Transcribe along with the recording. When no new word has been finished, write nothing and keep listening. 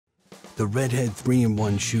The RedHead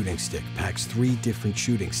 3-in-1 shooting stick packs 3 different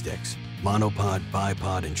shooting sticks, monopod,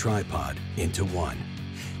 bipod, and tripod, into one.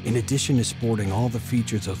 In addition to sporting all the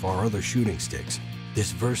features of our other shooting sticks,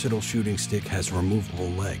 this versatile shooting stick has removable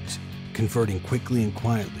legs, converting quickly and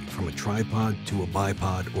quietly from a tripod to a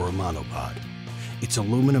bipod or a monopod. Its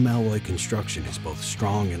aluminum alloy construction is both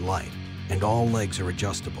strong and light, and all legs are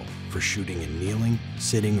adjustable for shooting in kneeling,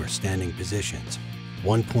 sitting, or standing positions,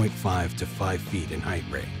 1.5 to 5 feet in height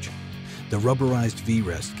range. The rubberized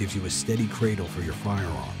V-rest gives you a steady cradle for your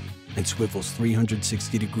firearm and swivels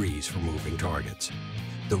 360 degrees for moving targets.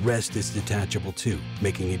 The rest is detachable too,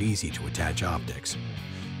 making it easy to attach optics.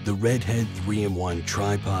 The RedHead 3-in-1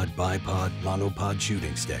 tripod, bipod, monopod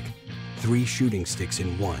shooting stick. 3 shooting sticks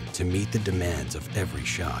in one to meet the demands of every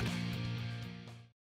shot.